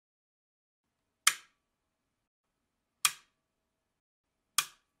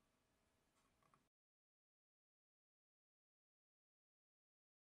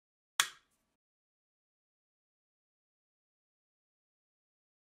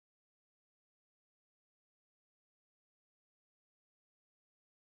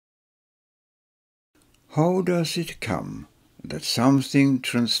How does it come that something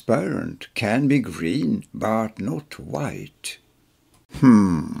transparent can be green but not white?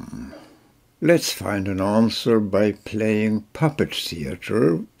 Let's find an answer by playing puppet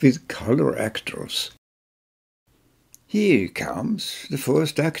theatre with color actors. Here comes the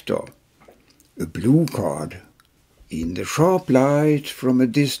first actor, a blue card. In the sharp light from a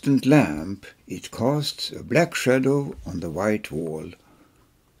distant lamp, it casts a black shadow on the white wall.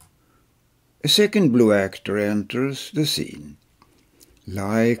 A second blue actor enters the scene.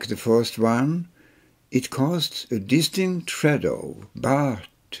 Like the first one, it casts a distinct shadow,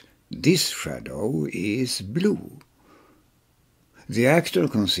 but this shadow is blue. The actor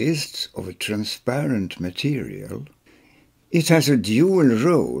consists of a transparent material. It has a dual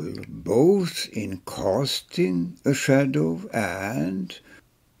role, both in casting a shadow and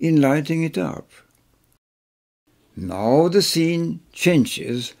in lighting it up. Now the scene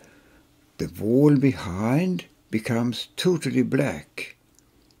changes. The wall behind becomes totally black.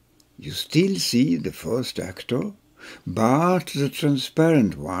 You still see the first actor, but the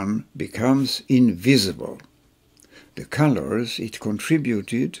transparent one becomes invisible. The colors it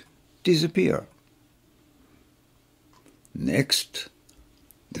contributed disappear. Next,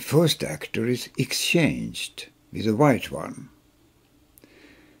 the first actor is exchanged with the white one.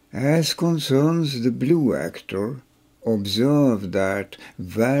 As concerns the blue actor, observe that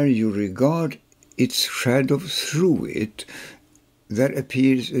where you regard its shadow through it, there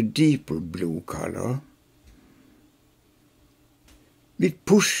appears a deeper blue color. We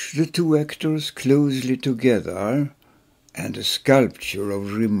push the two actors closely together, and a sculpture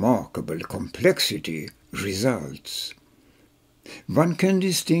of remarkable complexity results. One can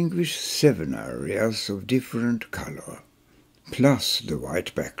distinguish 7 areas of different color, plus the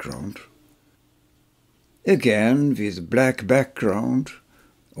white background. Again, with black background,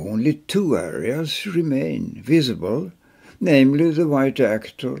 only 2 areas remain visible, namely the white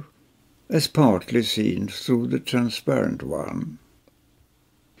actor, as partly seen through the transparent one.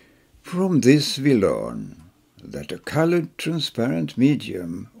 From this we learn that a colored transparent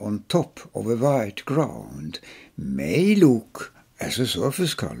medium on top of a white ground may look as a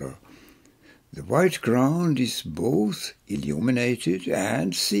surface color. The white ground is both illuminated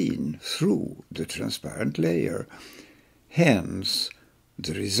and seen through the transparent layer. Hence,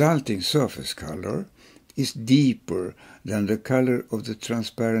 the resulting surface color is deeper than the color of the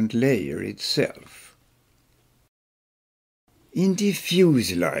transparent layer itself. In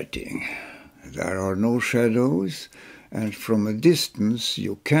diffuse lighting, there are no shadows, and from a distance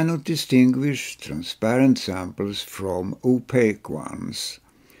you cannot distinguish transparent samples from opaque ones.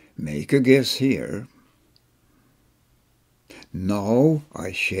 Make a guess here. Now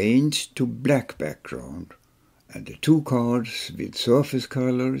I change to black background, and the 2 cards with surface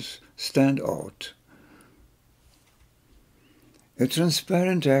colors stand out. A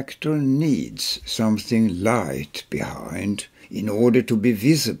transparent actor needs something light behind in order to be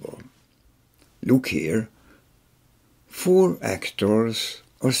visible. Look here. 4 actors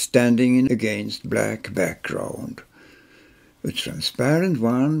are standing against black background. A transparent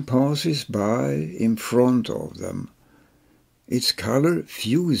one passes by in front of them. Its color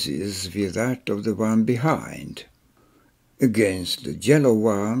fuses with that of the one behind. Against the yellow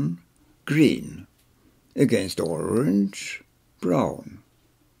one, green. Against orange, brown.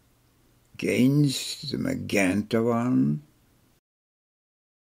 Against the magenta one,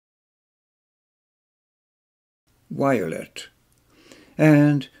 violet,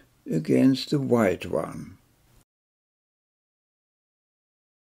 and against the white one,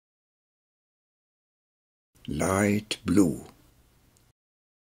 light blue.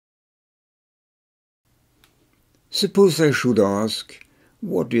 Suppose I should ask,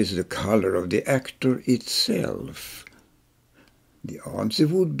 what is the color of the actor itself? The answer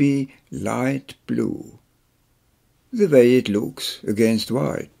would be light blue, the way it looks against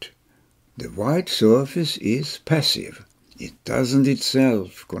white. The white surface is passive. It doesn't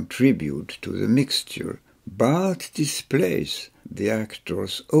itself contribute to the mixture, but displays the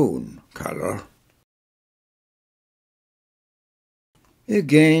actor's own color.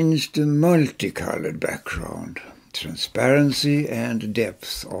 Against a multicolored background, transparency and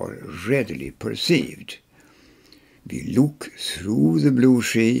depth are readily perceived. We look through the blue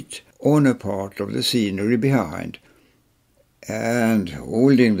sheet on a part of the scenery behind, and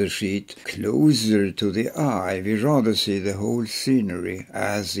holding the sheet closer to the eye, we rather see the whole scenery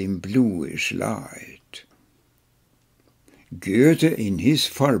as in bluish light. Goethe, in his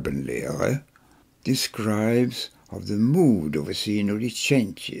Farbenlehre, describes how the mood of a scenery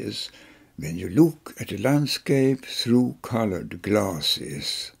changes when you look at a landscape through colored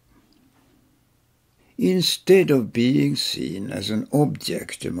glasses. Instead of being seen as an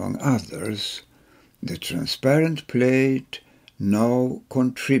object among others, the transparent plate now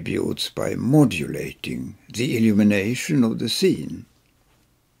contributes by modulating the illumination of the scene.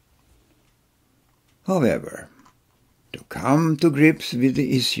 However, to come to grips with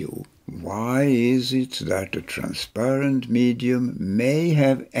the issue, why is it that a transparent medium may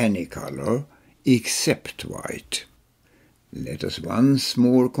have any color except white? Let us once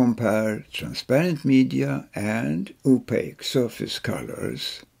more compare transparent media and opaque surface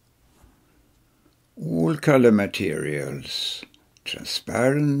colors. All color materials,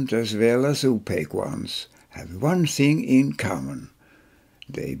 transparent as well as opaque ones, have one thing in common.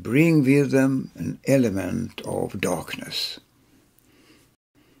 They bring with them an element of darkness.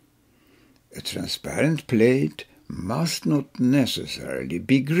 A transparent plate must not necessarily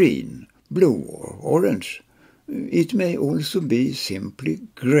be green, blue or orange. It may also be simply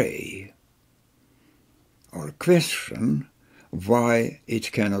grey. Our question, why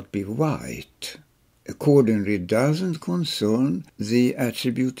it cannot be white, accordingly doesn't concern the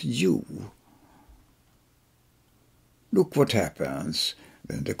attribute hue. Look what happens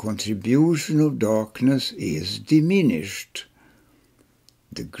when the contribution of darkness is diminished.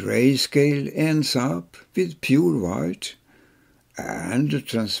 The grayscale ends up with pure white, and the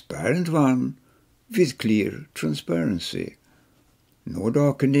transparent one with clear transparency, no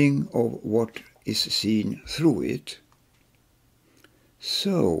darkening of what is seen through it.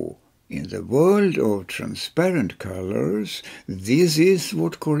 So, in the world of transparent colors, this is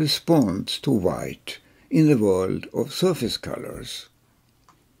what corresponds to white in the world of surface colors.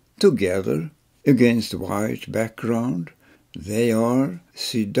 Together, against a white background, they are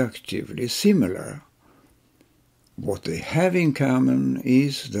seductively similar. What they have in common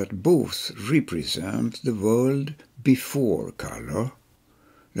is that both represent the world before color,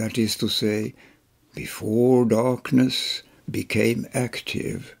 that is to say, before darkness became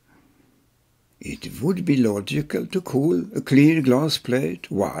active. It would be logical to call a clear glass plate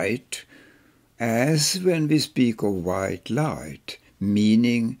white, as when we speak of white light,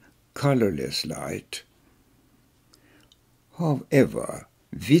 meaning colorless light. However,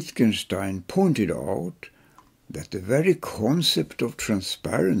 Wittgenstein pointed out that the very concept of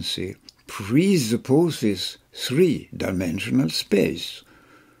transparency presupposes three-dimensional space.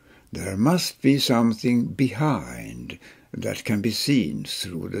 There must be something behind that can be seen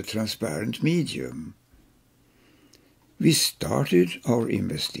through the transparent medium. We started our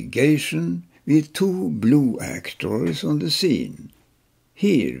investigation with two blue actors on the scene.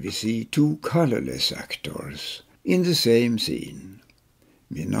 Here we see two colorless actors in the same scene.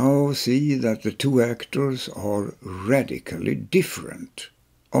 We now see that the two actors are radically different,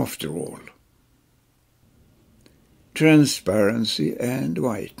 after all. Transparency and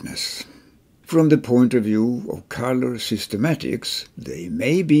whiteness. From the point of view of color systematics, they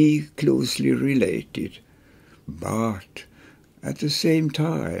may be closely related, but at the same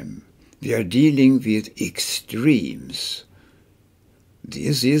time, we are dealing with extremes.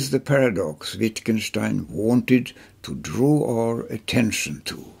 This is the paradox Wittgenstein wanted to draw our attention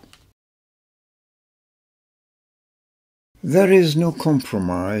to. There is no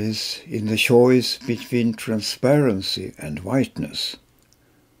compromise in the choice between transparency and whiteness.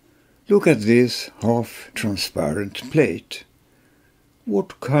 Look at this half-transparent plate.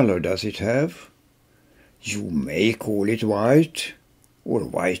 What color does it have? You may call it white, or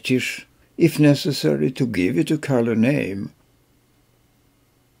whitish, if necessary to give it a color name.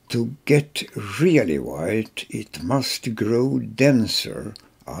 To get really white, it must grow denser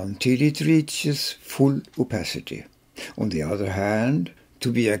until it reaches full opacity. On the other hand,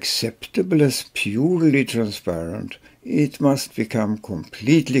 to be acceptable as purely transparent, it must become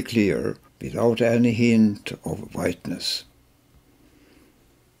completely clear without any hint of whiteness.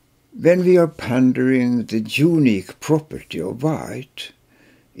 When we are pondering the unique property of white,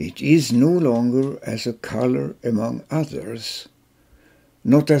 it is no longer as a color among others,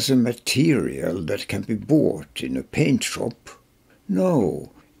 not as a material that can be bought in a paint shop.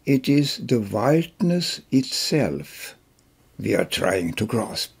 No, it is the whiteness itself we are trying to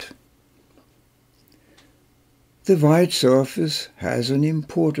grasp. The white surface has an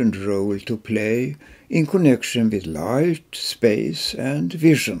important role to play in connection with light, space, and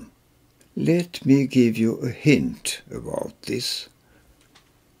vision. Let me give you a hint about this.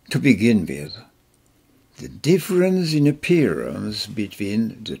 To begin with, the difference in appearance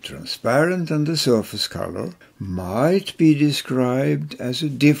between the transparent and the surface color might be described as a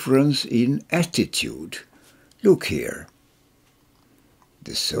difference in attitude. Look here.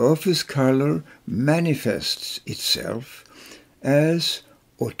 The surface color manifests itself as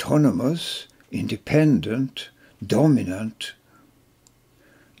autonomous, independent, dominant.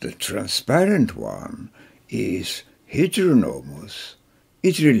 The transparent one is heteronomous.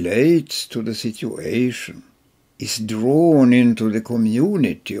 It relates to the situation, is drawn into the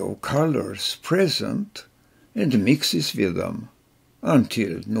community of colors present and mixes with them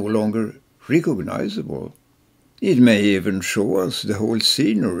until no longer recognizable. It may even show us the whole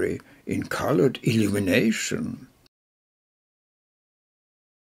scenery in colored illumination.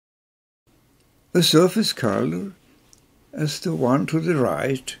 A surface color, as the one to the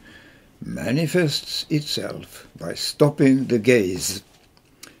right, manifests itself by stopping the gaze.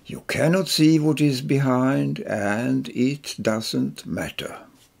 You cannot see what is behind, and it doesn't matter.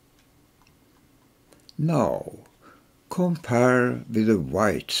 Now, compare with a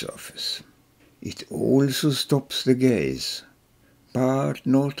white surface. It also stops the gaze, but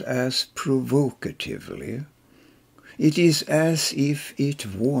not as provocatively. It is as if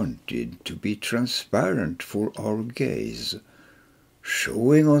it wanted to be transparent for our gaze,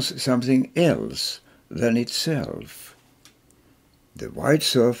 showing us something else than itself. The white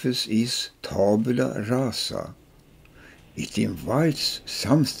surface is tabula rasa. It invites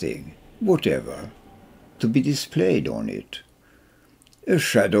something, whatever, to be displayed on it. A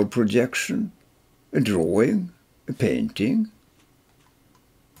shadow projection, a drawing, a painting.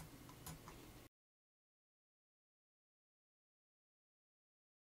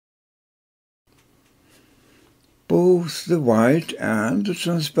 Both the white and the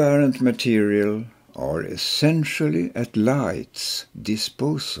transparent material are essentially at light's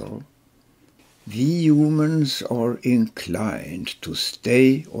disposal. We humans are inclined to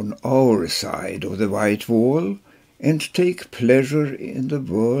stay on our side of the white wall and take pleasure in the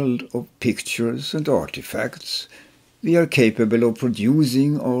world of pictures and artifacts we are capable of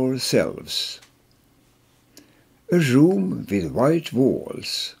producing ourselves. A room with white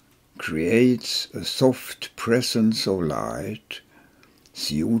walls creates a soft presence of light,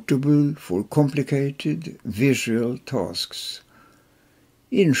 suitable for complicated visual tasks.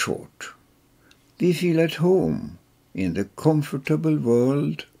 In short, we feel at home in the comfortable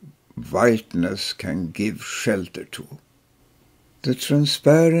world whiteness can give shelter to. The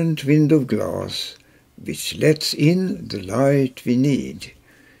transparent window of glass, which lets in the light we need,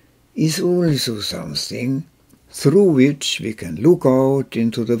 is also something through which we can look out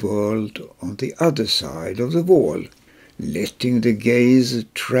into the world on the other side of the wall, letting the gaze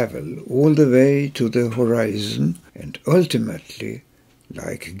travel all the way to the horizon and ultimately,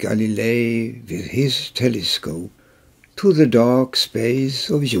 like Galilei with his telescope, to the dark space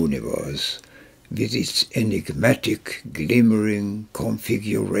of universe with its enigmatic glimmering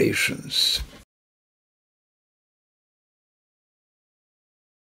configurations.